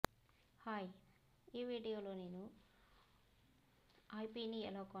Hi, ఈ వీడియోలో నేను ఐపీని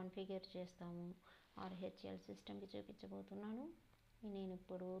ఎలా కాన్ఫిగర్ చేస్తాము RHL సిస్టమ్కి చూపించబోతున్నాను. నేను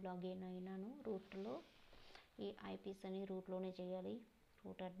ఇప్పుడు లాగిన్ అయినాను రూట్లో. ఈ ఐపీస్ అని రూట్లోనే చేయాలి,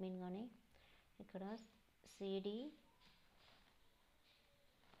 రూట్ అడ్మిన్గానే. ఇక్కడ సిడి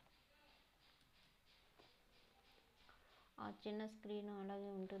ఆ చిన్న స్క్రీన్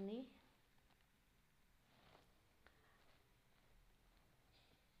అలాగే ఉంటుంది.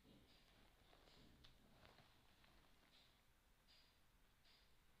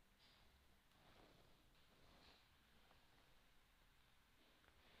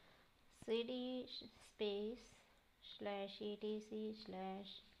 cd space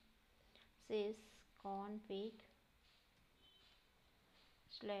 /etc/sys config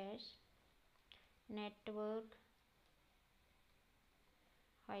 /network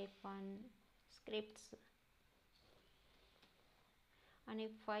 -scripts అనే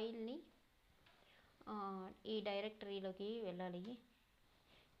ఫైల్ని ఈ డైరెక్టరీలోకి వెళ్ళాలి.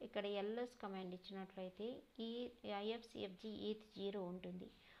 ఇక్కడ ls కమాండ్ ఇచ్చినట్లయితే ఈ ifcfg ETH0 ఉంటుంది.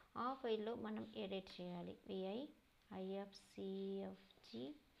 ఆ ఫైల్లో మనం ఎడిట్ చేయాలి. ifcfg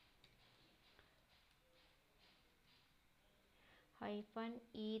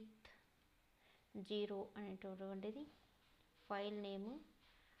 -ETH0 అనేటటువంటిది ఫైల్ నేము.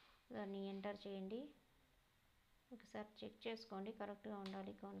 దాన్ని ఎంటర్ చేయండి. ఒకసారి చెక్ చేసుకోండి, కరెక్ట్గా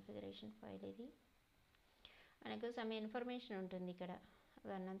ఉండాలి. కాన్ఫిగరేషన్ ఫైల్ ఇది. మనకు సమ్ ఇన్ఫర్మేషన్ ఉంటుంది ఇక్కడ,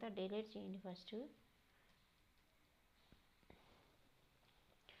 దాన్నంతా డిలీట్ చేయండి ఫస్ట్.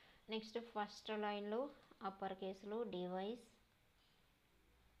 నెక్స్ట్ ఫస్ట్ లైన్లో అప్పర్ కేసులో device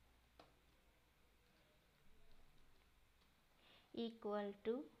equal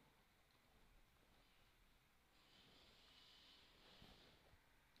to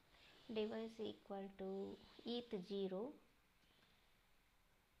ETH0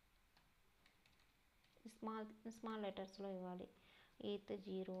 small లెటర్స్లో ఇవ్వాలి.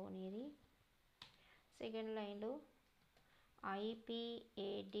 ETH0 అనేది. సెకండ్ లైన్లో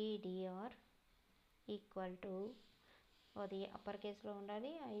IPaddress ఈక్వల్ టు, అది అప్పర్ కేసులో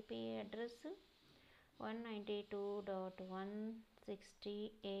ఉండాలి. IP address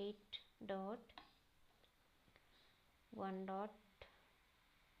 192.168.1.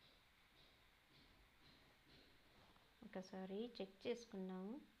 ఒకసారి చెక్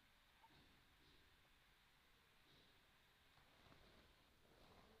చేసుకుందాము.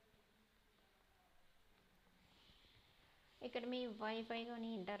 ఇక్కడ మీ వైఫై కానీ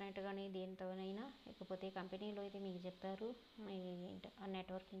ఇంటర్నెట్ కానీ దేనితోనైనా, లేకపోతే కంపెనీలో అయితే మీకు చెప్తారు, మీ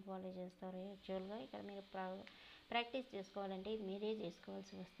నెట్వర్కింగ్ వాళ్ళే చేస్తారు. యాక్చువల్గా ఇక్కడ మీరు ప్రాక్టీస్ చేసుకోవాలంటే ఇది మీరే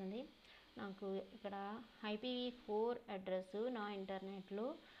చేసుకోవాల్సి వస్తుంది. నాకు ఇక్కడ IPv4 అడ్రస్ నా ఇంటర్నెట్లో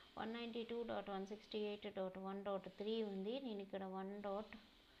 192.168.1.3 ఉంది. నేను ఇక్కడ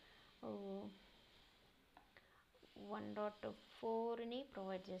 1.4ని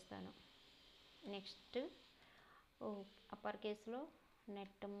ప్రొవైడ్ చేస్తాను. నెక్స్ట్ అప్పర్ కేసులో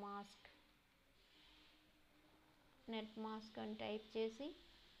నెట్ మాస్క్ అని టైప్ చేసి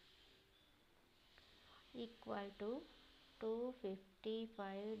ఈక్వల్ టు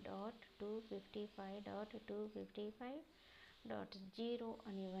 255.255.255.0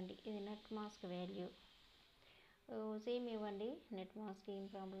 అని ఇవ్వండి. ఇది నెట్ మాస్క్ వాల్యూ. సేమ్ ఇవ్వండి, నెట్ మాస్క్ ఏం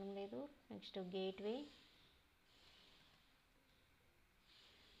ప్రాబ్లం లేదు. నెక్స్ట్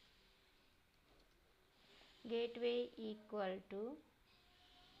గేట్వే ఈక్వల్ టు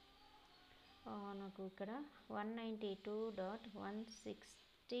నాకు ఇక్కడ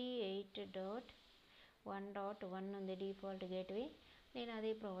 192.168.1.1 ఉంది డిఫాల్ట్ గేట్వే. నేను అది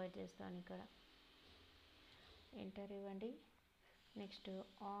ప్రొవైడ్ చేస్తాను. ఇక్కడ ఎంటర్ ఇవ్వండి. నెక్స్ట్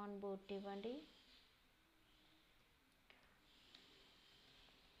ఆన్ బూట్ ఇవ్వండి.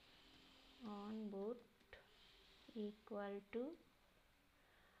 On boot equal to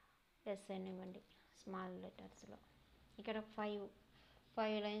SN ఇవ్వండి స్మాల్ లెటర్స్లో. ఇక్కడ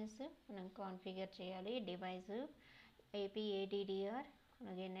ఫైవ్ లైన్స్ మనం కాన్ఫిగర్ చేయాలి. డివైస్, IPaddress,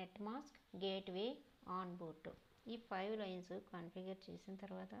 అలాగే net mask, gateway, on boot. ఈ 5 లైన్స్ కాన్ఫిగర్ చేసిన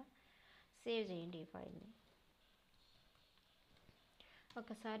తర్వాత సేవ్ చేయండి ఈ ఫైల్ని.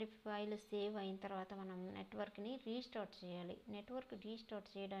 ఒకసారి ఫైల్ సేవ్ అయిన తర్వాత మనం నెట్వర్క్ని రీస్టార్ట్ చేయాలి. నెట్వర్క్ రీస్టార్ట్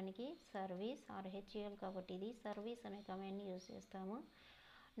చేయడానికి సర్వీస్ RHL కాబట్టి ఇది సర్వీస్ అనే కమాండ్ని యూజ్ చేస్తాము.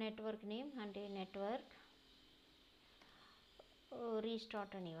 నెట్వర్క్ నేమ్ అంటే నెట్వర్క్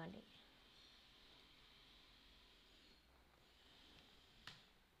రీస్టార్ట్ అని ఇవ్వండి.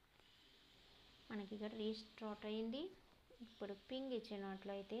 మనకి ఇక్కడ రీస్టార్ట్ అయింది. ఇప్పుడు పింగ్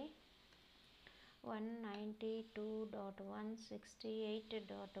ఇచ్చినట్లయితే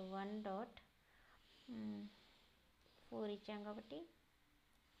 192.168.1.4 ఇచ్చాం కాబట్టి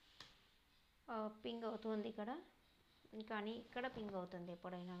పింగ్ అవుతుంది ఇక్కడ, కానీ ఇక్కడ పింగ్ అవుతుంది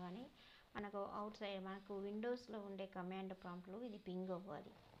ఎప్పుడైనా కానీ. మనకు అవుట్ సైడ్ మనకు విండోస్లో ఉండే కమాండ్ ప్రాంప్ట్లో ఇది పింగ్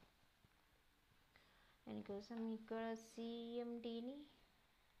అవ్వాలి. దానికోసం ఇక్కడ సిఎండిని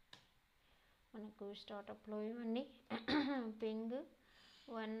మనకు స్టార్టప్లో ఇవన్నీ పింగ్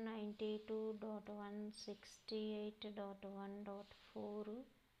 192.168.1.4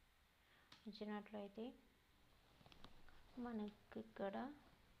 ఇచ్చినట్లయితే మనకు ఇక్కడ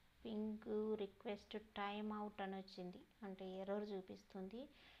పింగ్ రిక్వెస్ట్ టైమ్ అవుట్ అని వచ్చింది, అంటే ఎర్రర్ చూపిస్తుంది,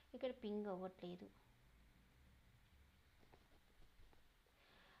 ఇక్కడ పింగ్ అవ్వట్లేదు.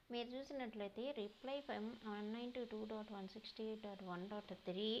 మీరు చూసినట్లయితే రిప్లై ఫ్రమ్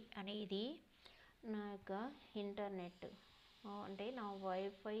 192.168.1.3 అనేది నా యొక్క ఇంటర్నెట్, అంటే నా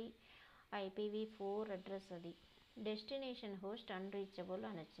వైఫై IPv4 అడ్రస్. అది డెస్టినేషన్ హోస్ట్ అన్రీచబుల్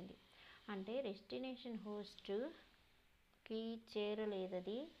అని వచ్చింది, అంటే డెస్టినేషన్ హోస్ట్కి చేరలేదు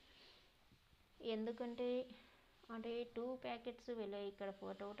అది. ఎందుకంటే అంటే 2 ప్యాకెట్స్ వెళ్ళాయి ఇక్కడ,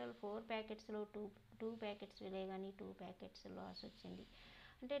 టోటల్ 4 ప్యాకెట్స్లో 2 ప్యాకెట్స్ వెళ్ళాయి, కానీ 2 ప్యాకెట్స్ లాస్ వచ్చింది.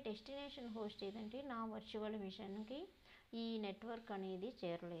 అంటే డెస్టినేషన్ హోస్ట్ ఏదంటే నా వర్చువల్ మిషన్కి ఈ నెట్వర్క్ అనేది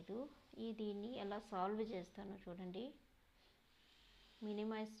చేరలేదు. దీన్ని ఎలా సాల్వ్ చేస్తానో చూడండి.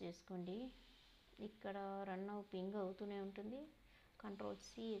 మినిమైజ్ చేసుకోండి, ఇక్కడ రన్ పింగ్ అవుతూనే ఉంటుంది.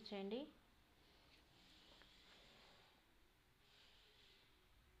 Ctrl+C ఇచ్చేయండి.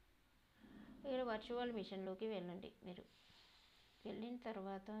 ఇక్కడ వర్చువల్ మిషన్లోకి వెళ్ళండి. మీరు వెళ్ళిన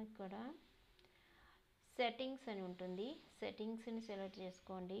తర్వాత ఇక్కడ సెట్టింగ్స్ అని ఉంటుంది, సెట్టింగ్స్ని సెలెక్ట్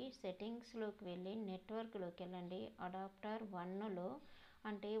చేసుకోండి. సెట్టింగ్స్లోకి వెళ్ళి నెట్వర్క్లోకి వెళ్ళండి. అడాప్టర్ 1లో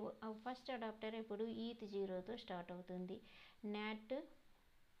అంటే ఫస్ట్ అడాప్టర్ ఇప్పుడు ETH 0తో స్టార్ట్ అవుతుంది. నాట్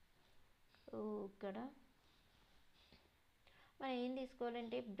ఇక్కడ మనం ఏం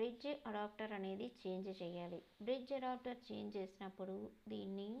తీసుకోవాలంటే బ్రిడ్జ్ అడాప్టర్ అనేది చేంజ్ చేయాలి. బ్రిడ్జ్ అడాప్టర్ చేంజ్ చేసినప్పుడు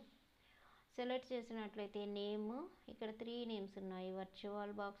దీన్ని సెలెక్ట్ చేసినట్లయితే నేమ్, ఇక్కడ 3 నేమ్స్ ఉన్నాయి.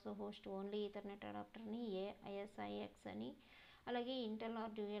 Virtual box host only Ethernet అడాప్టర్ని ASIX అని, అలాగే Intel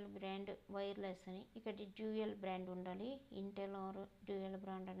are dual brand wireless అని. ఇక్కడ డ్యూయల్ బ్రాండ్ ఉండాలి, ఇంటెల్ ఆర్ డ్యూయల్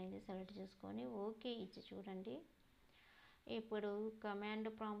బ్రాండ్ అనేది సెలెక్ట్ చేసుకొని ఓకే ఇచ్చి చూడండి. ఇప్పుడు కమాండ్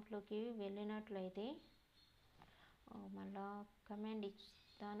ప్రాంప్ట్లోకి వెళ్ళినట్లయితే మళ్ళా కమాండ్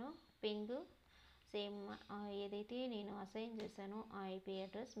ఇస్తాను, పింగ్ సేమ్ ఏదైతే నేను అసైన్ చేశానో ఆ IP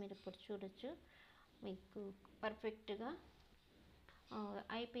అడ్రస్ మీరు ఇప్పుడు చూడొచ్చు. మీకు పర్ఫెక్ట్గా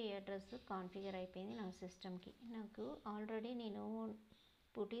IP అడ్రస్ కాన్ఫిగర్ అయిపోయింది నా సిస్టమ్కి. నాకు ఆల్రెడీ నేను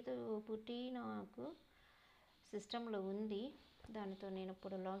పుట్టి నాకు సిస్టంలో ఉంది, దానితో నేను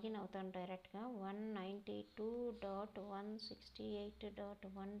ఇప్పుడు లాగిన్ అవుతాను డైరెక్ట్గా.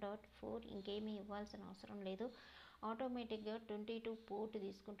 192.168.1.4 ఇంకేమీ ఇవ్వాల్సిన అవసరం లేదు. ఆటోమేటిక్గా 22 పోర్ట్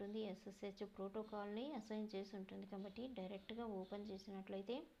తీసుకుంటుంది, SSH ప్రోటోకాల్ని అసైన్ చేసి ఉంటుంది. కాబట్టి డైరెక్ట్గా ఓపెన్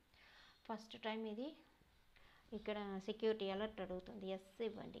చేసినట్లయితే ఫస్ట్ టైం ఇది ఇక్కడ సెక్యూరిటీ అలర్ట్ అడుగుతుంది, ఎస్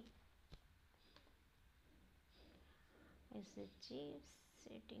ఇవ్వండి. SSH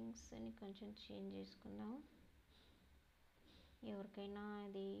సెట్టింగ్స్ అని కొంచెం చేంజ్ చేసుకుందాం. ఎవరికైనా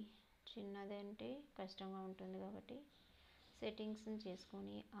అది చిన్నది అంటే కష్టంగా ఉంటుంది కాబట్టి సెట్టింగ్స్ని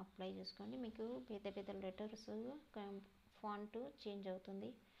చేసుకొని అప్లై చేసుకోండి. మీకు పెద్ద పెద్ద లెటర్స్ ఫాంట్ చేంజ్ అవుతుంది.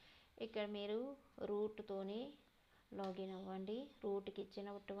 ఇక్కడ మీరు రూట్తోనే లాగిన్ అవ్వండి. రూట్కి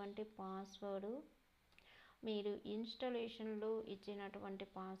ఇచ్చినటువంటి పాస్వర్డ్ మీరు ఇన్స్టాలేషన్లో ఇచ్చినటువంటి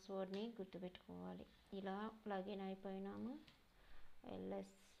పాస్వర్డ్ని గుర్తుపెట్టుకోవాలి. ఇలా లాగిన్ అయిపోయినాము.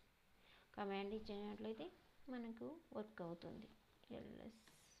 LS కమాండ్ ఇచ్చినట్లయితే మనకు వర్క్ అవుతుంది.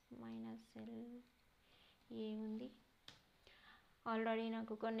 LS-L ఏముంది, ఆల్రెడీ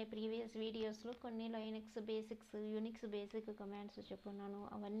నాకు కొన్ని ప్రీవియస్ వీడియోస్లో కొన్ని Linux basics, Unix basic commands చెప్పున్నాను.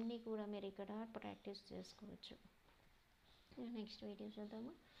 అవన్నీ కూడా మీరు ఇక్కడ ప్రాక్టీస్ చేసుకోవచ్చు. నెక్స్ట్ వీడియో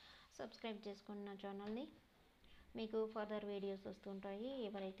చూద్దాము. సబ్స్క్రైబ్ చేసుకోండి నా ఛానల్ని, మీకు ఫర్దర్ వీడియోస్ వస్తుంటాయి.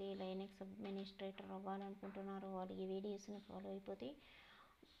 ఎవరైతే లైనక్స్ అడ్మినిస్ట్రేటర్ అవ్వాలనుకుంటున్నారో వాళ్ళు ఈ వీడియోస్ని ఫాలో అయిపోతే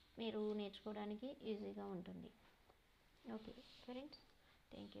మీరు నేర్చుకోవడానికి ఈజీగా ఉంటుంది. Okay friends,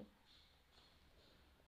 thank you.